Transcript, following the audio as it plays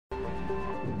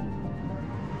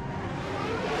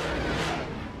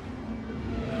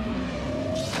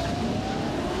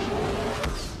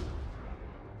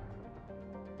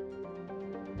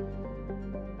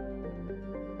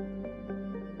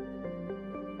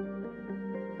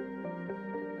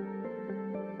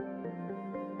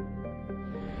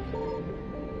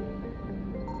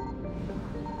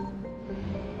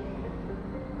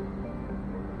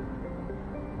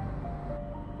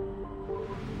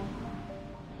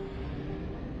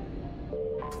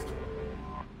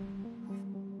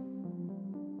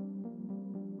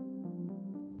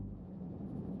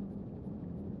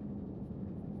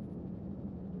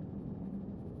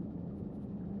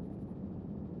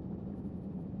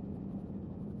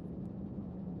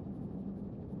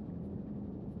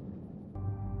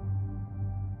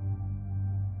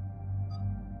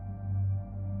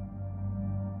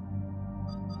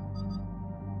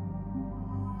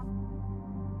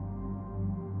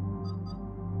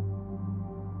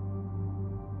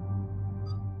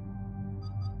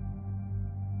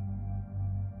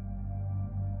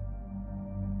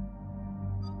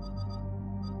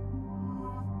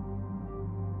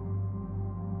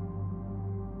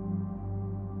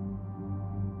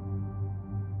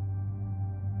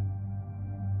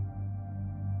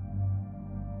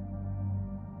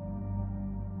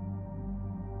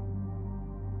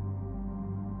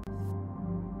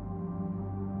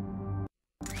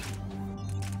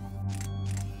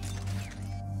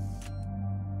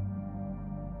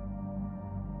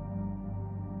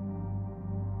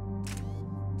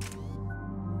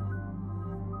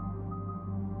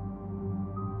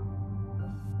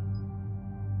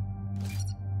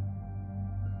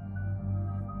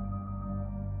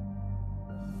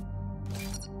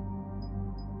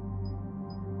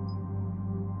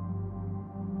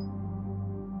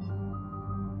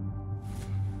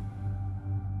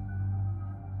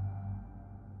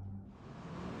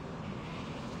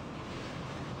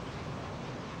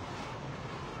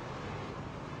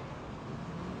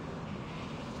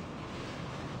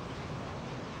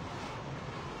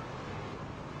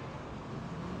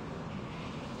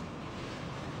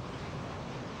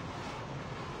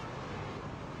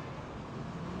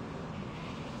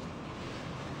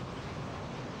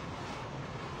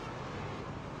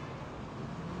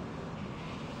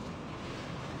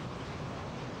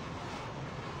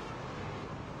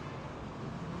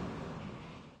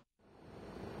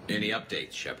Any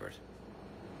updates, Shepard?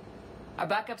 Our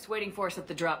backup's waiting for us at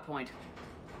the drop point.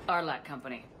 Arlac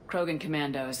Company, Krogan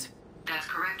Commandos. That's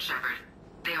correct, Shepard.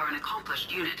 They are an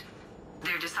accomplished unit.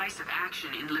 Their decisive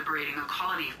action in liberating a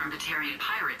colony from Batarian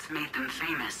pirates made them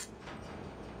famous.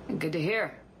 Good to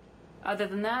hear. Other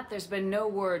than that, there's been no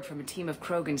word from a team of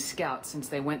Krogan scouts since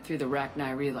they went through the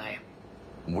Rachni relay.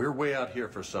 We're way out here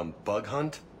for some bug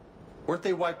hunt? Weren't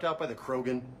they wiped out by the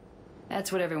Krogan?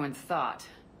 That's what everyone thought,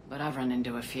 but I've run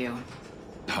into a few.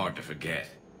 Hard to forget.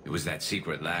 It was that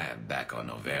secret lab back on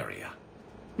Noveria.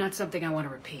 Not something I want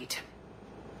to repeat.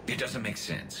 It doesn't make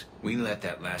sense. We let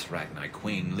that last Rachni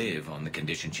Queen live on the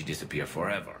condition she disappear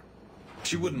forever.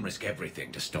 She wouldn't risk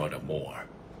everything to start a war.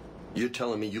 You're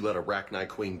telling me you let a Rachni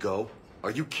Queen go?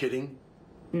 Are you kidding?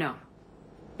 No.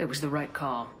 It was the right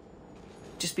call.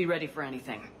 Just be ready for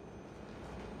anything.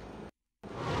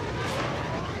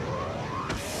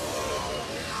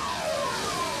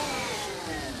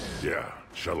 Yeah,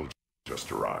 shuttle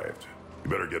just arrived. You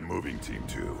better get moving, Team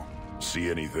 2. See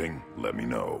anything, let me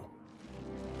know.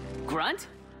 Grunt?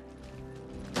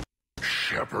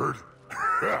 Shepard?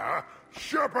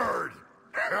 Shepard!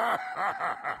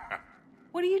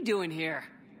 What are you doing here?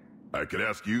 I could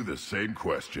ask you the same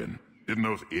question. Didn't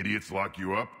those idiots lock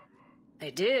you up?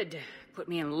 They did. Put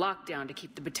me in lockdown to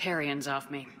keep the Batarians off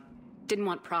me. Didn't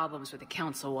want problems with the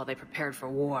Council while they prepared for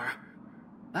war.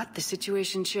 But the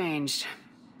situation changed.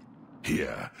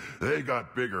 Yeah, they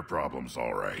got bigger problems,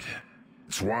 all right.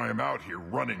 It's why I'm out here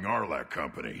running Arlac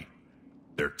Company.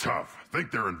 They're tough, think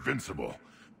they're invincible.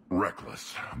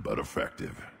 Reckless, but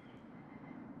effective.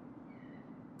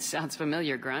 Sounds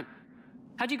familiar, Grunt.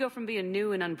 How'd you go from being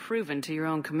new and unproven to your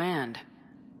own command?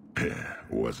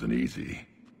 Wasn't easy.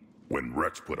 When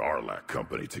Rex put Arlac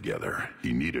Company together,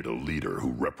 he needed a leader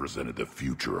who represented the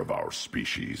future of our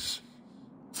species.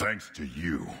 Thanks to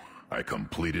you, I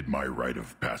completed my rite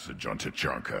of passage on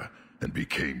Tachanka and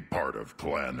became part of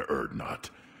Clan Erdnot.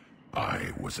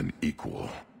 I was an equal.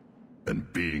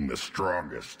 And being the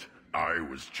strongest, I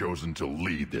was chosen to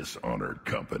lead this honored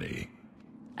company.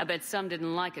 I bet some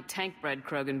didn't like a tank-bred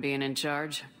Krogan being in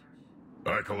charge.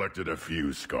 I collected a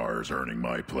few scars earning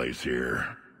my place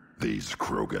here. These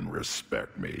Krogan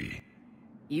respect me.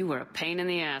 You were a pain in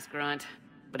the ass, Grunt.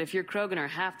 But if your Krogan are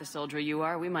half the soldier you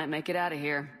are, we might make it out of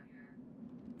here.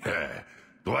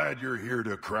 Glad you're here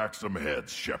to crack some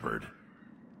heads, Shepard.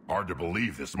 Hard to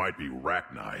believe this might be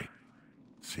Rachni.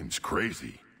 Seems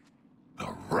crazy.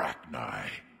 The Rachni.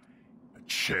 A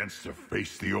chance to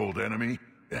face the old enemy?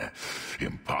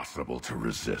 Impossible to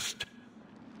resist.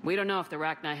 We don't know if the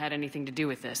Rachni had anything to do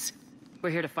with this.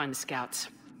 We're here to find the scouts.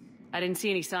 I didn't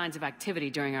see any signs of activity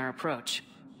during our approach.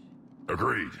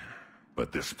 Agreed.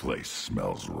 But this place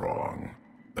smells wrong.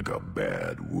 Like a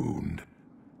bad wound.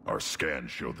 Our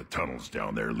scans show the tunnels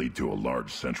down there lead to a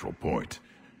large central point.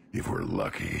 If we're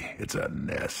lucky, it's a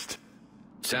nest.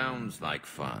 Sounds like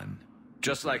fun.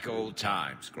 Just like old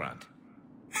times, Grunt.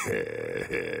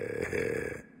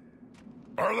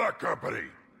 Arlac Company,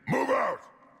 move out!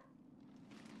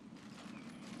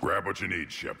 Grab what you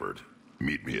need, Shepard.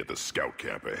 Meet me at the scout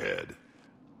camp ahead.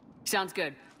 Sounds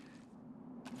good.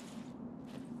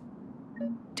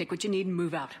 Take what you need and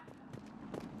move out.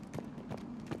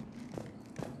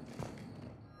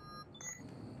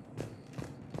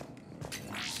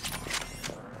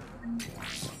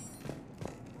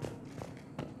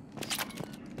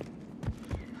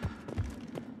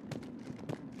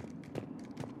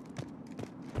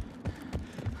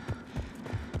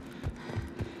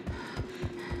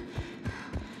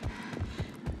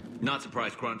 Not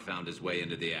surprised Grunt found his way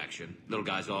into the action. Little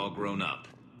guy's all grown up.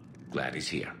 Glad he's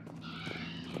here.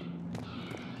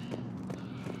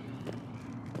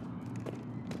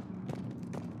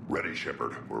 Ready,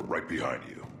 Shepard. We're right behind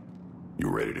you. You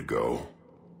ready to go?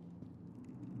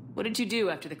 What did you do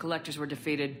after the Collectors were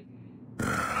defeated?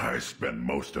 I spent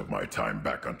most of my time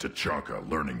back on Tachanka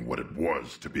learning what it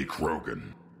was to be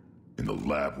Krogan. In the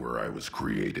lab where I was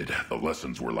created, the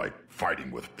lessons were like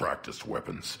fighting with practice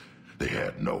weapons. They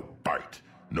had no bite,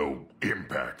 no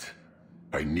impact.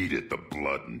 I needed the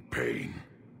blood and pain.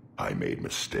 I made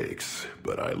mistakes,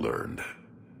 but I learned.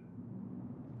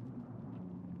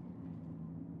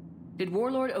 Did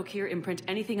Warlord Okeer imprint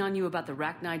anything on you about the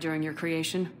Rachni during your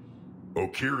creation?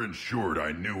 Okeer ensured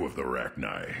I knew of the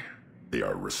Rachni. They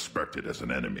are respected as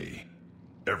an enemy.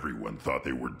 Everyone thought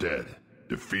they were dead,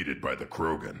 defeated by the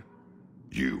Krogan.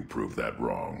 You proved that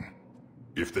wrong.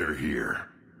 If they're here,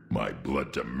 my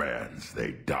blood demands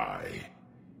they die.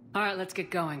 All right, let's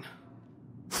get going.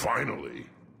 Finally.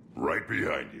 Right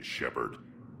behind you, Shepard.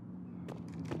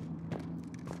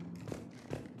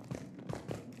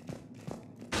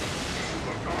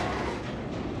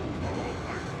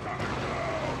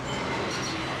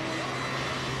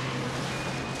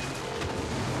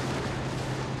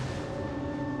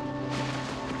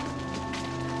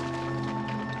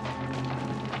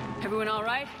 Everyone all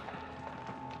right?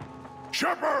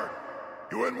 Shepard!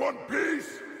 You in one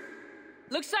piece?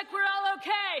 Looks like we're all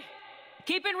okay.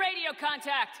 Keep in radio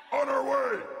contact. On our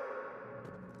way!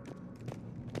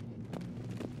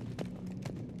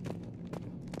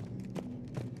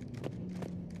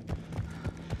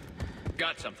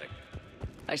 Got something.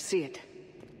 I see it.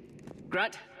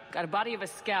 Grunt, got a body of a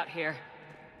scout here.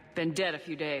 Been dead a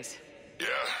few days. Yeah,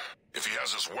 if he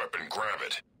has his weapon, grab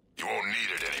it. You won't need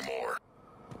it anymore.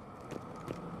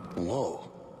 Whoa.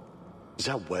 Is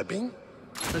that webbing?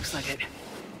 Looks like it.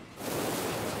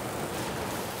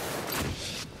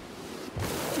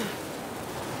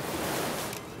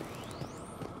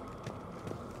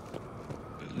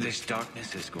 This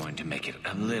darkness is going to make it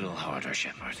a little harder,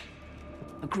 Shepard.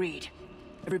 Agreed.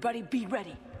 Everybody be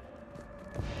ready.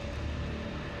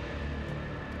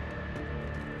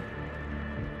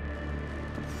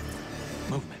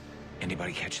 Movement.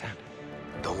 Anybody catch that?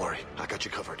 Don't worry, I got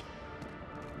you covered.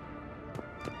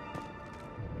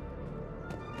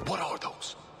 What are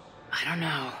those? I don't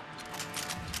know.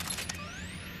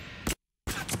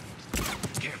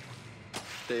 Here.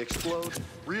 They explode?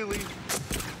 Really?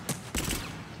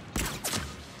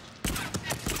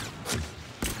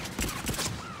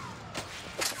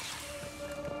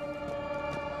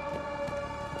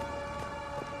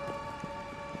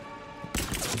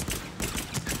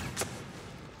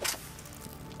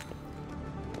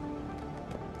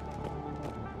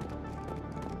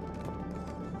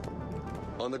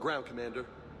 On the ground, Commander.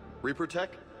 Reaper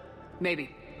tech?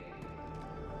 Maybe.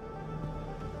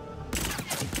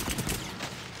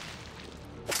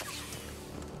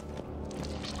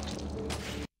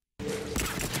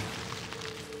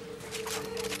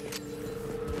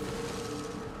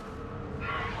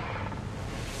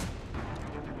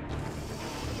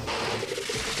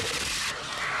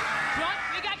 Grunt,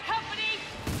 we got company!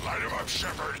 Light him up,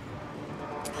 Shepard!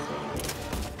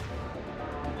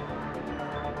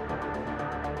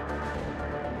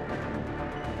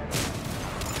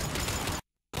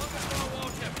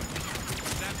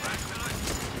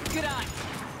 Good eye.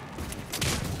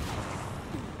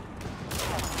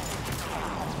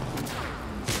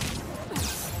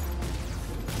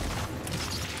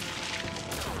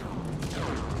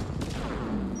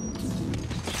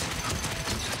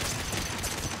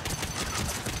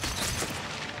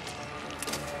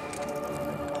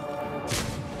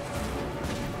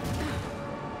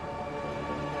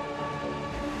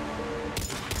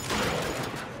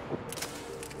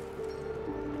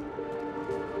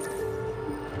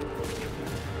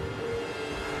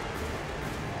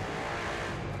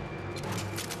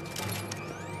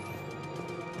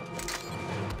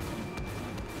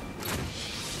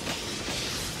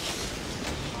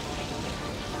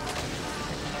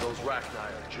 Rachni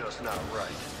are just not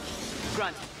right.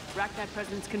 Grunt, Rachni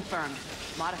presence confirmed.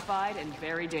 Modified and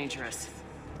very dangerous.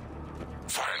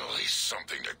 Finally,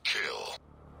 something to kill.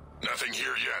 Nothing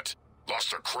here yet.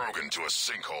 Lost a Krogan to a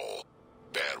sinkhole.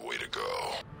 Bad way to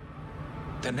go.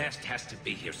 The nest has to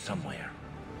be here somewhere.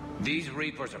 These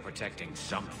Reapers are protecting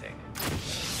something.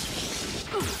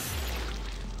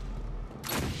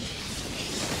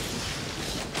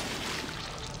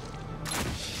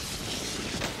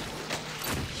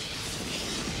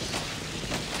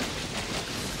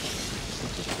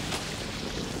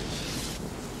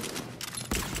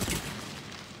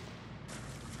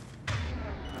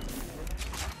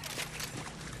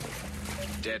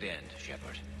 Dead end,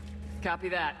 Shepard. Copy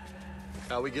that.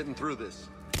 How we getting through this?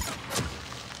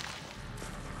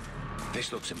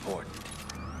 This looks important.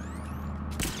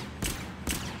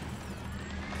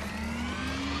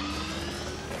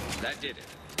 That did it.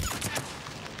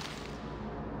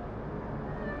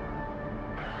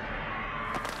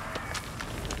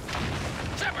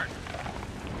 Shepard!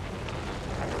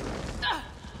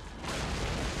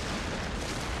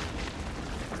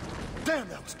 Damn,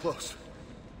 that was close.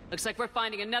 Looks like we're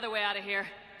finding another way out of here.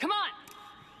 Come on!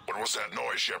 What was that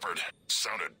noise, Shepard?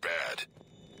 Sounded bad.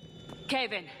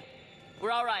 Cave in.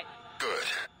 We're all right. Good.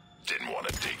 Didn't want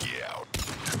to dig you out.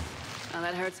 Well,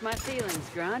 that hurts my feelings,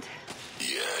 Grunt.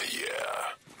 Yeah.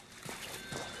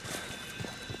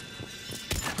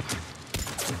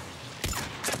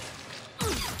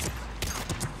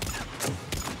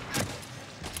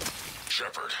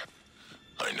 Shepard,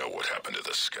 I know what happened to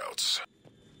the scouts.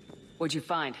 What'd you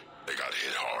find? They got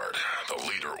hit hard. The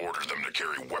leader ordered them to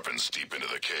carry weapons deep into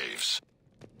the caves.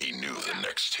 He knew the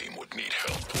next team would need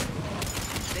help.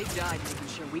 They died making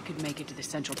sure we could make it to the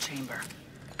central chamber.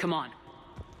 Come on.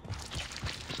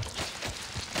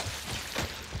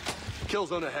 Kill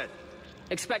zone ahead.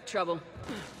 Expect trouble.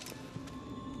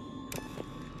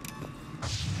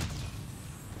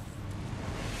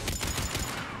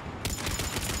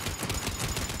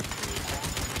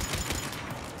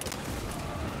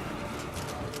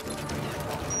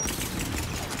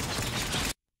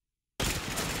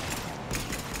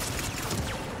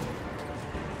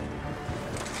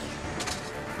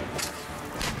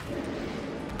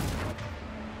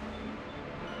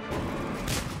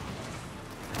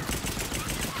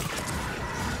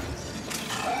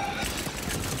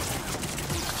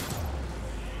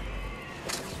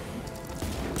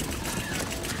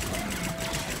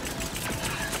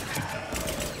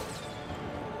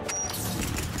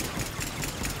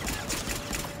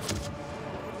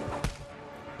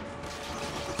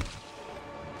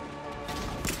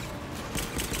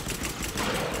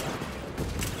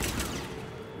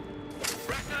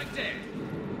 there!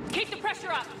 Keep the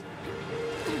pressure up!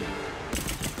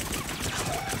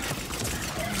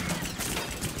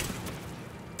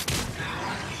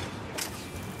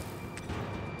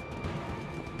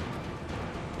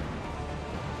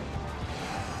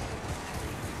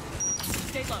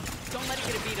 Stay low. Don't let it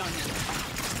get a beat on you.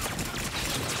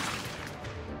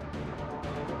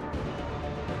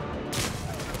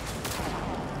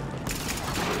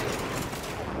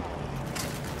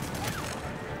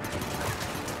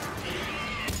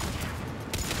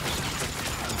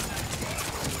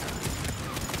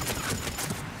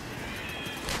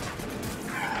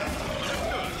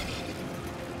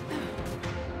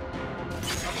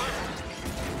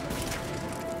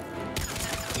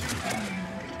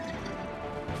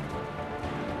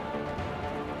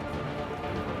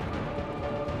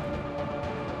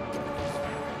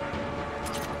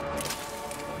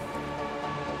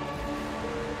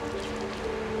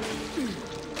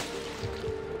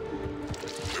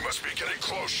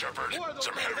 Shepard.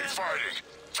 Some heavy fighting.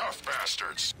 Tough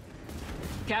bastards.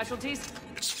 Casualties?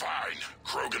 It's fine.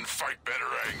 Krogan fight better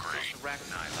angry.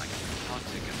 Rachni like a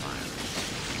toxic environment.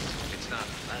 It's not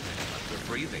pleasant, but they're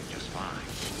breathing just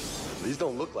fine. These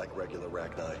don't look like regular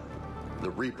Rachni. The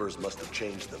Reapers must have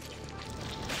changed them.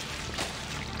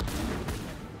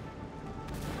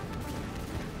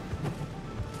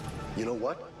 You know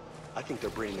what? I think they're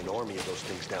bringing an army of those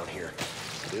things down here.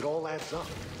 It all adds up.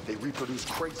 They reproduce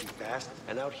crazy fast,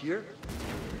 and out here,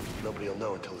 nobody will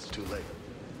know until it's too late.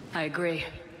 I agree.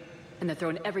 And they're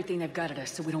throwing everything they've got at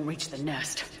us so we don't reach the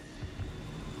nest.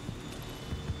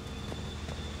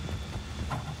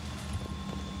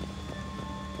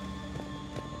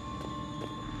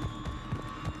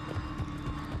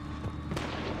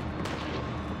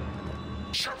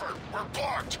 Shepard, we're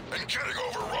blocked and getting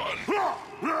overrun.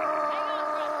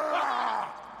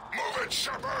 Move it,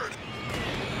 Shepard!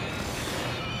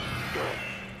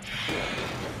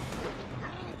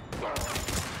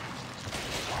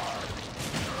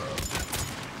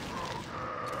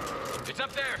 It's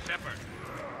up there, Shepard.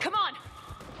 Come on!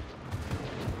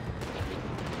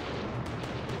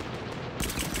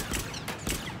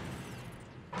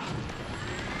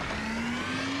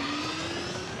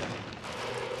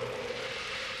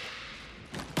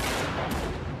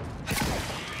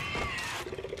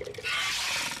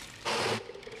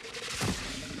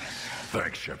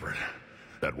 Thanks, Shepard.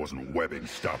 That wasn't webbing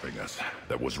stopping us.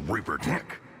 That was Reaper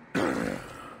tech.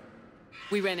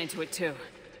 We ran into it too.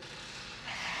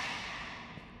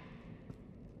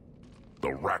 The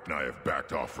Rachni have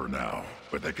backed off for now,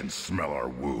 but they can smell our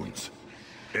wounds.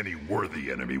 Any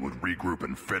worthy enemy would regroup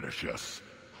and finish us.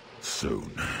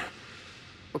 Soon.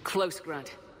 We're close,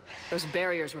 Grunt. Those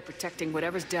barriers were protecting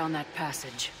whatever's down that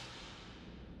passage.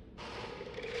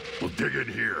 We'll dig in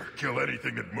here, kill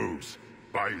anything that moves.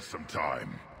 Buy you some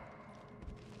time.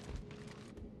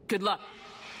 Good luck.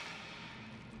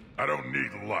 I don't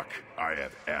need luck. I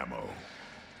have ammo.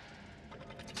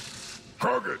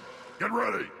 Krogan, get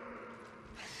ready!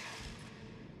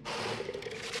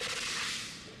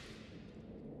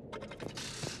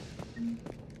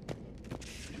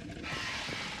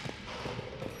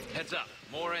 Heads up,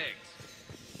 more eggs.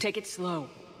 Take it slow.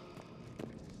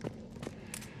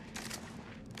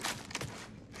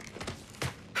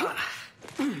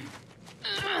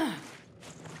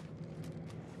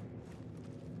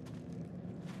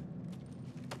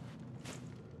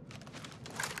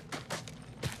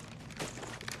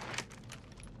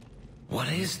 What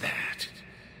is that?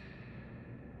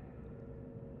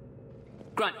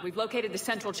 Grunt, we've located the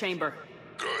central chamber.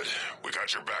 Good. We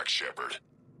got your back, Shepard.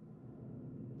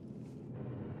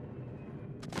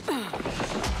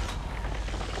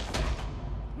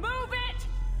 Move it!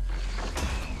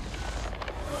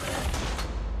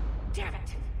 Damn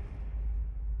it!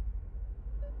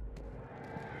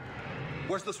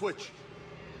 Where's the switch?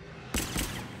 I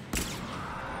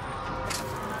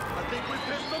think we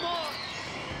pissed them off!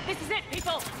 This is it,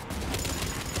 people!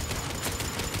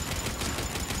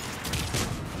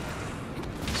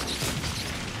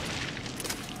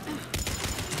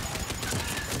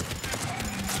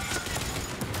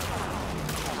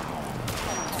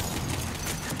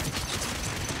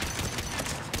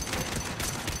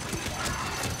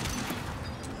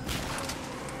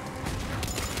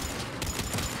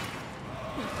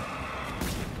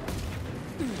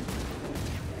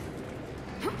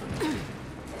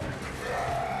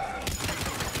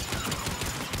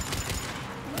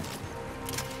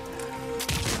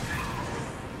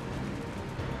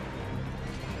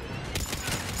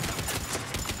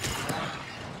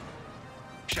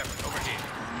 Shepard, over here.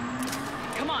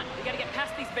 Come on, we gotta get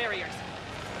past these barriers.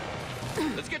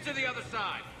 Let's get to the other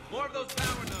side. More of those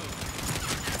power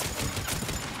nodes.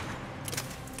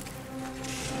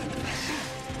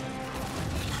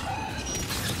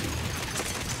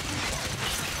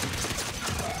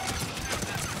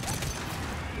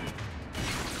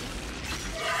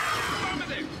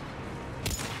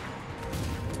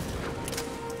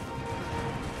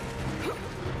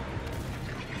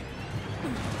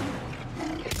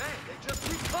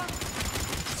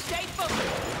 Stay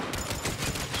focused!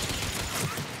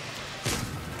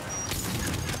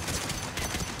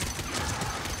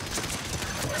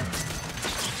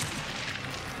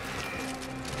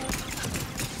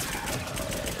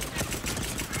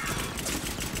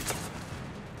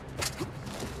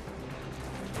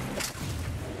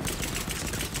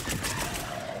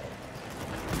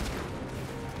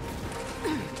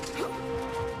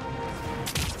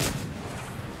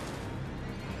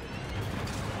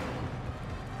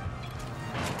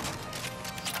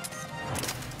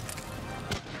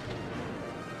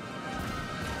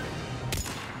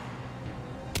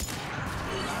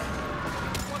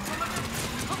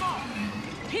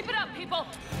 Keep it up, people!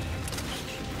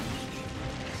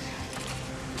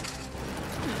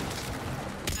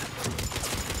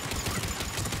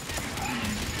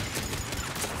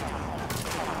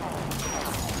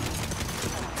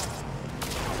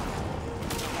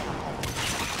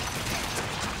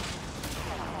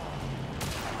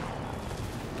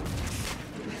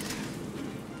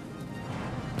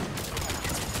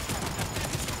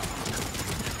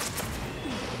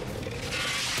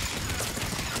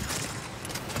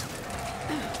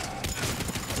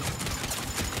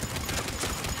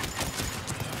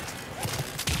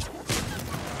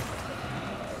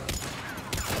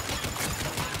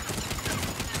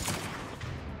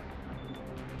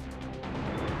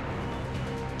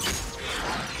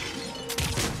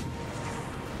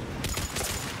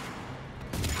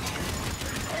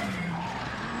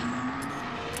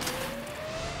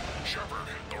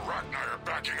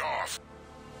 Backing off.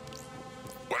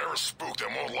 Whatever spooked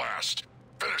them won't last.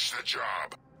 Finish the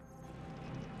job.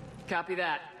 Copy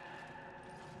that.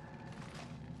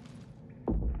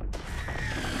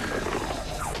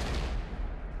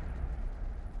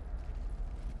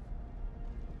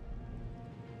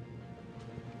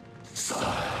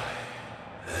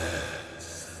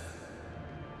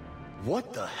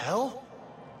 What the hell?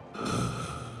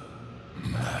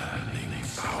 Maddening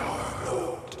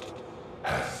sournote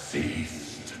has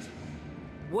ceased.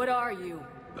 What are you?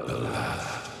 The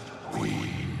last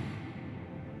queen.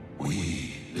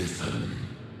 We listen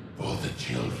for the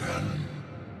children.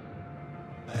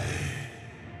 They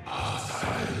are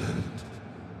silent.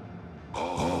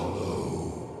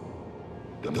 Although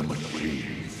the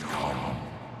machines come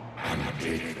and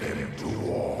take them to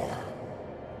war,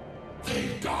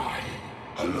 they die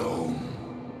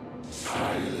alone,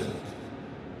 silent,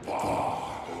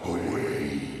 far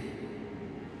away.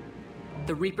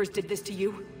 The Reapers did this to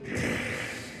you?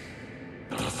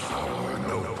 The sour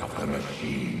note of the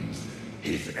machines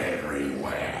is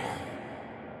everywhere.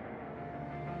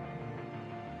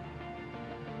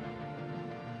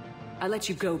 I let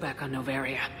you go back on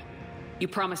Novaria. You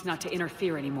promised not to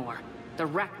interfere anymore. The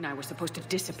Rachni were supposed to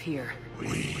disappear.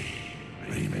 We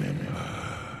remember.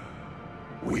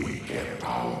 We kept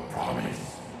our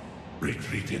promise.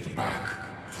 Retreated back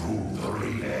through the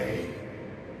relay.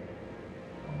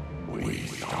 We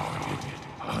started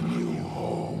a new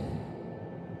home.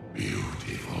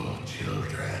 Beautiful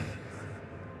children.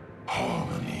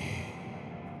 Harmony.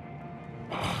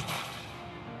 But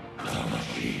the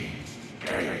machines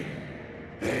came.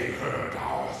 They heard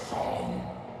our song.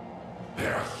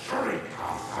 Their shriek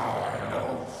of sour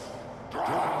notes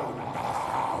drowned us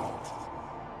out.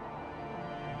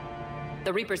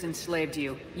 The Reapers enslaved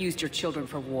you, used your children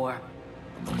for war.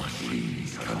 The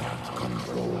machines cannot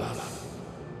control us,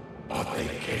 but they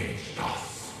caged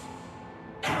us,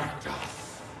 trapped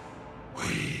us.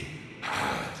 We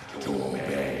had to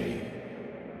obey.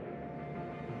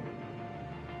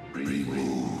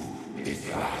 Remove this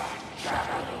last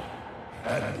shackle,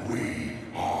 and we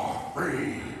are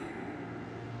free.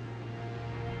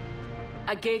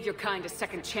 I gave your kind a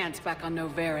second chance back on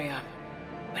Novaria.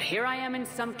 But here I am in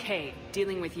some cave,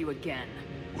 dealing with you again.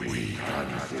 We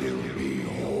can still be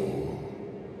whole.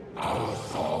 Our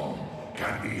song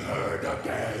can be heard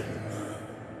again.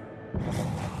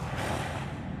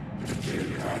 The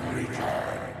children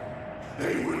return.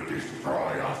 They will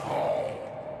destroy us all.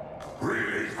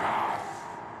 Really fast.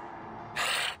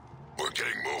 We're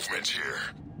getting movement here.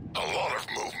 A lot of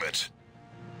movement.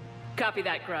 Copy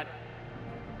that, Grunt.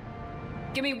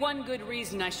 Give me one good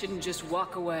reason I shouldn't just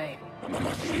walk away. The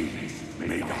machines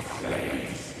make us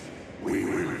slaves. We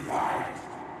will fight.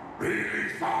 Really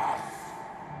fast.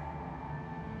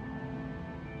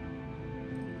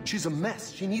 She's a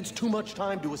mess. She needs too much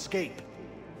time to escape.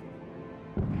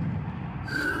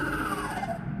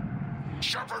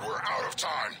 Shepard, we're out of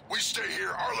time. We stay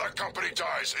here, Arlec Company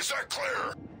dies. Is that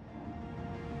clear?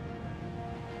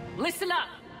 Listen up!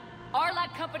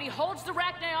 Arlec Company holds the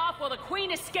Rachni off while the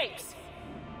Queen escapes.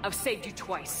 I've saved you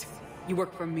twice. You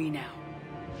work for me now.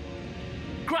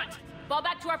 Grunt, fall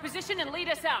back to our position and lead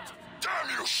us out.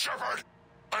 Damn you, Shepard!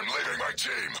 I'm leaving my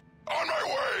team. On my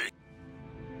way!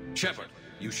 Shepard,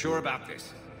 you sure about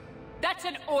this? That's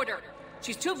an order.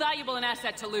 She's too valuable an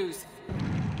asset to lose.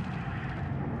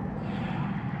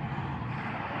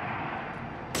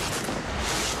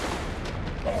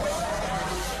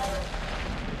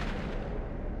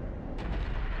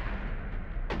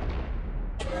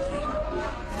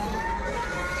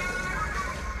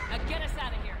 Now get us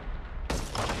out of here.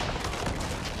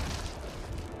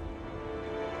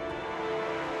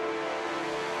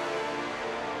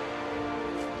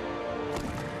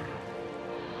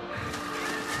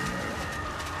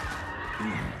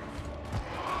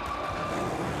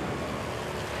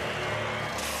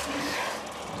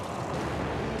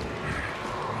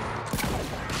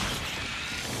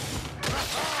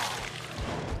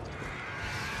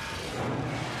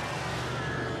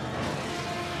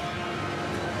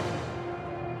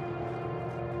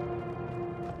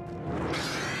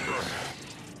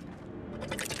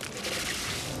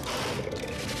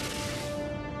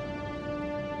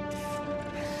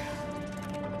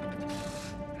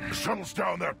 Shuttle's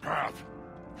down that path.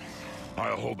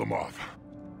 I'll hold them off.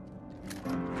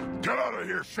 Get out of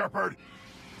here, Shepard!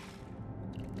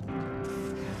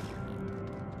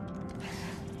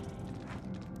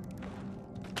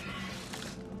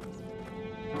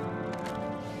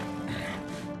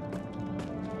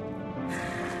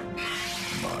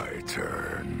 My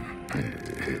turn.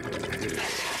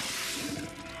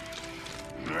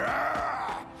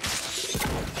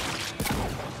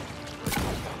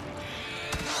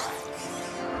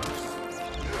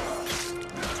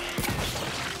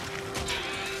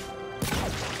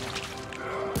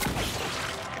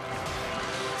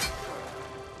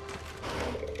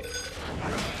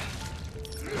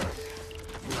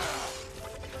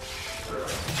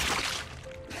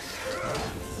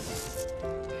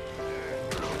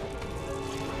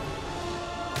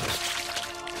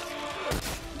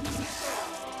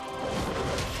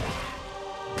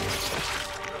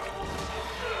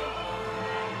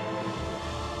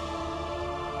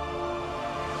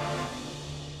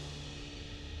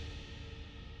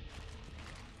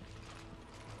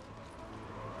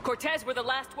 Cortez, we're the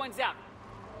last ones out.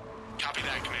 Copy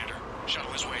that, Commander.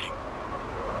 Shuttle is waiting.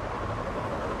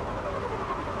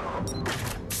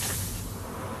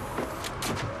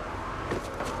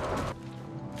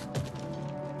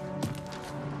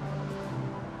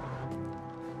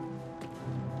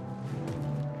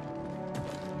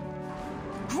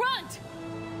 Grunt!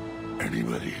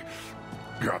 Anybody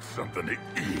got something to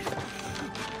eat?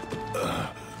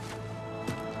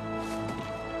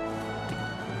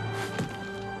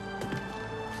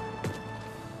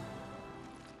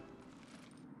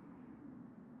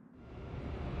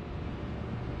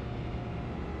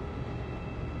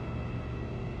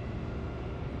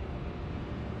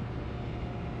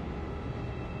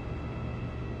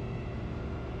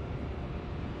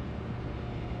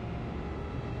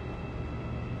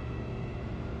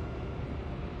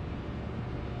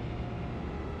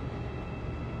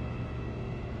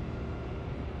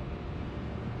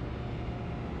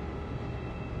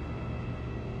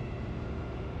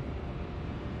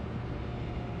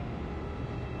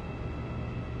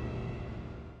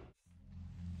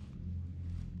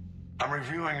 I'm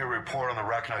reviewing your report on the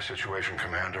Rachni situation,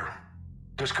 Commander.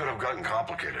 This could have gotten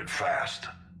complicated fast.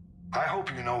 I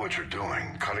hope you know what you're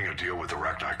doing, cutting a deal with the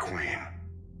Rachni Queen.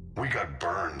 We got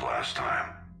burned last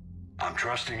time. I'm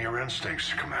trusting your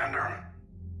instincts, Commander.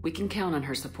 We can count on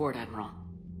her support, Admiral.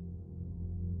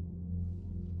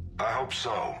 I hope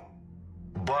so.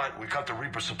 But we cut the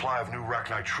Reaper supply of new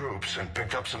Rachni troops and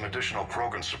picked up some additional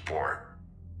Krogan support.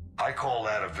 I call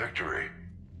that a victory.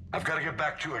 I've got to get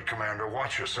back to it, Commander.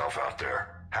 Watch yourself out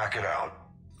there. Hack it out.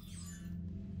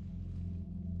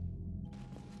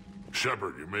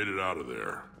 Shepard, you made it out of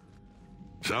there.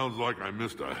 Sounds like I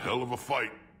missed a hell of a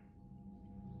fight.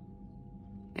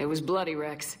 It was bloody,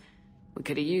 Rex. We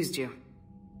could have used you.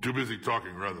 Too busy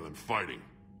talking rather than fighting.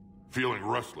 Feeling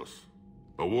restless.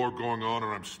 A war going on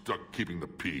and I'm stuck keeping the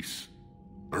peace.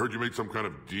 I heard you made some kind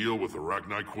of deal with the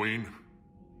Rachni Queen.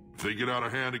 If they get out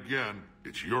of hand again,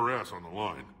 it's your ass on the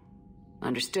line.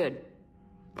 Understood.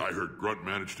 I heard Grunt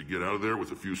managed to get out of there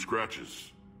with a few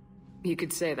scratches. You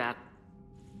could say that.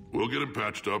 We'll get him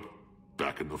patched up,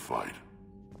 back in the fight.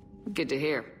 Good to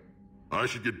hear. I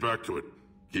should get back to it.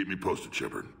 Keep me posted,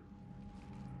 Shepard.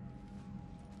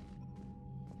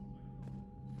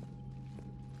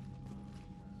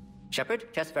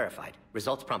 Shepard, test verified.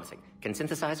 Results promising. Can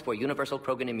synthesize for universal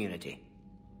Krogan immunity.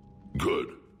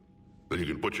 Good. Then you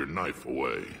can put your knife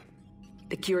away.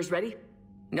 The cure's ready?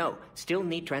 No, still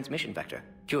need transmission vector.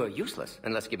 Cure useless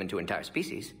unless given to entire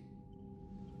species.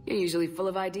 You're usually full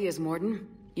of ideas, Morden.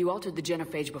 You altered the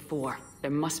genophage before.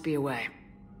 There must be a way.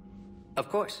 Of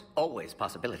course, always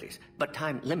possibilities, but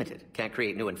time limited. Can't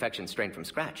create new infection strain from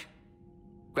scratch.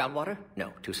 Groundwater?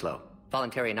 No, too slow.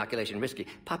 Voluntary inoculation risky.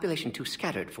 Population too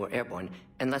scattered for airborne,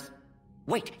 unless...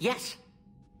 Wait, yes!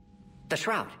 The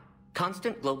Shroud.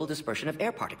 Constant global dispersion of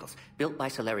air particles, built by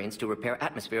Solarians to repair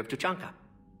atmosphere of Tuchanka.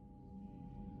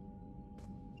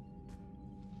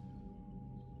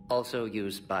 Also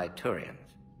used by Turians.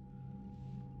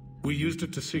 We used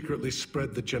it to secretly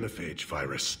spread the genophage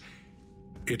virus.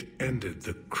 It ended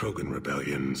the Krogan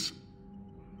rebellions.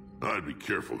 I'd be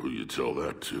careful who you tell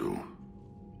that to.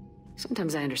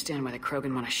 Sometimes I understand why the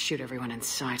Krogan want to shoot everyone in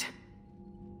sight.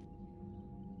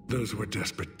 Those were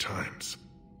desperate times.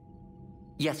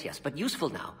 Yes, but useful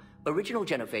now. Original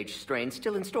genophage strain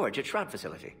still in storage at Shroud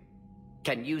facility.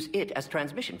 Can use it as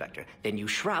transmission vector, then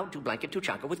use Shroud to blanket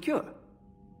Tuchanka with cure.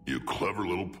 You clever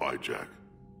little piejack.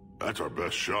 That's our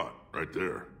best shot, right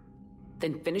there.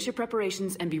 Then finish your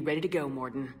preparations and be ready to go,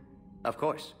 Morden. Of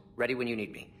course. Ready when you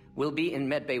need me. We'll be in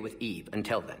medbay with Eve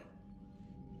until then.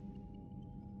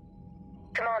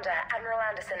 Commander, Admiral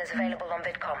Anderson is available on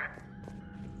VidCom.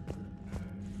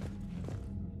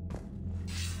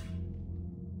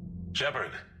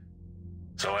 Shepard.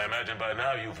 So I imagine by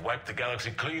now you've wiped the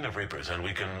galaxy clean of Reapers and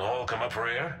we can all come up for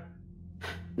air?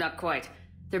 Not quite.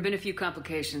 There've been a few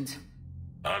complications.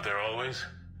 Aren't there always?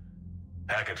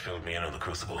 Hackett filled me in on the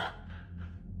Crucible.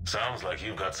 Sounds like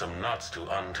you've got some knots to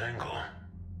untangle.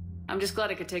 I'm just glad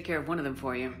I could take care of one of them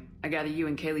for you. I gather you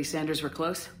and Kaylee Sanders were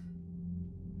close?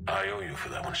 I owe you for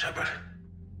that one, Shepard.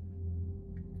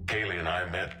 Kaylee and I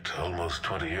met almost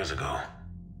 20 years ago.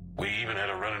 We even had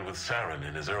a run-in with Saren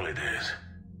in his early days.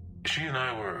 She and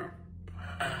I were...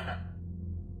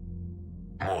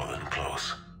 more than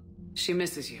close. She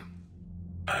misses you.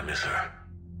 I miss her.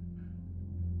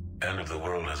 End of the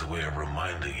world has a way of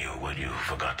reminding you what you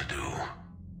forgot to do.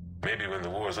 Maybe when the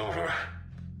war's over,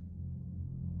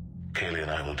 Kaylee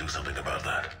and I will do something about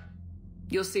that.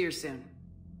 You'll see her soon.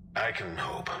 I can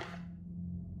hope.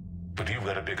 But you've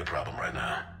got a bigger problem right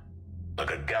now.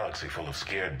 Like a galaxy full of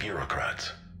scared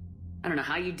bureaucrats. I don't know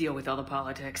how you deal with all the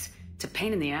politics. It's a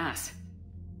pain in the ass.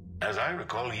 As I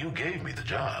recall, you gave me the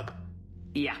job.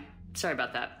 Yeah, sorry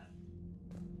about that.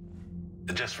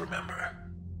 Just remember,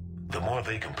 the more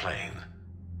they complain,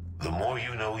 the more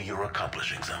you know you're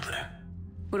accomplishing something.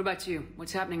 What about you?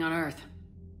 What's happening on Earth?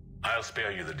 I'll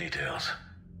spare you the details.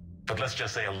 But let's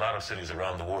just say a lot of cities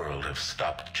around the world have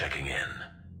stopped checking in.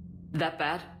 That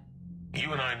bad?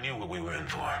 You and I knew what we were in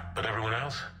for, but everyone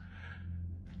else?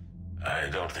 I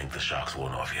don't think the shock's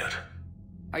worn off yet.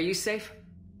 Are you safe?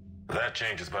 That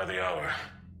changes by the hour.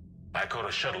 I caught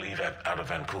a shuttle evac out of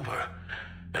Vancouver,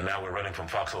 and now we're running from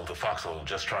foxhole to foxhole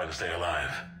just trying to stay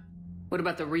alive. What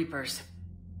about the Reapers?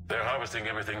 They're harvesting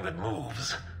everything that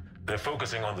moves. They're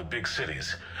focusing on the big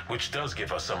cities, which does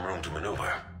give us some room to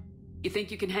maneuver. You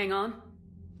think you can hang on?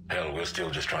 Hell, we're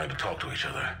still just trying to talk to each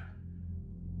other.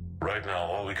 Right now,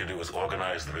 all we can do is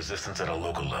organize the resistance at a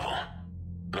local level.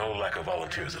 No lack of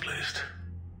volunteers, at least.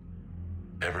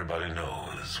 Everybody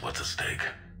knows what's at stake.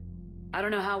 I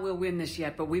don't know how we'll win this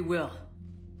yet, but we will.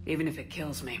 Even if it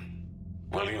kills me.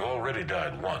 Well, you already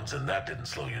died once, and that didn't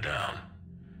slow you down.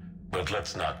 But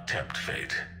let's not tempt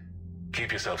fate.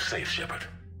 Keep yourself safe, Shepard.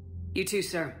 You too,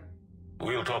 sir.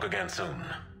 We'll talk again soon.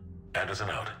 Anderson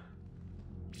out.